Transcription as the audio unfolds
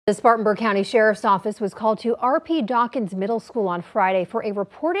The Spartanburg County Sheriff's Office was called to RP Dawkins Middle School on Friday for a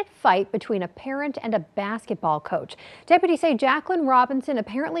reported fight between a parent and a basketball coach. Deputies say Jacqueline Robinson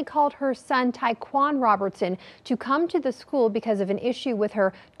apparently called her son Tyquan Robertson to come to the school because of an issue with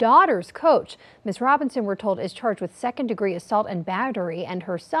her daughter's coach. Ms. Robinson, we're told, is charged with second-degree assault and battery, and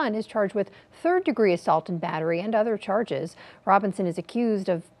her son is charged with third-degree assault and battery and other charges. Robinson is accused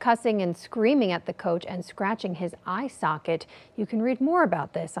of cussing and screaming at the coach and scratching his eye socket. You can read more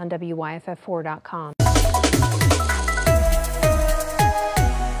about this on WYFF4.com.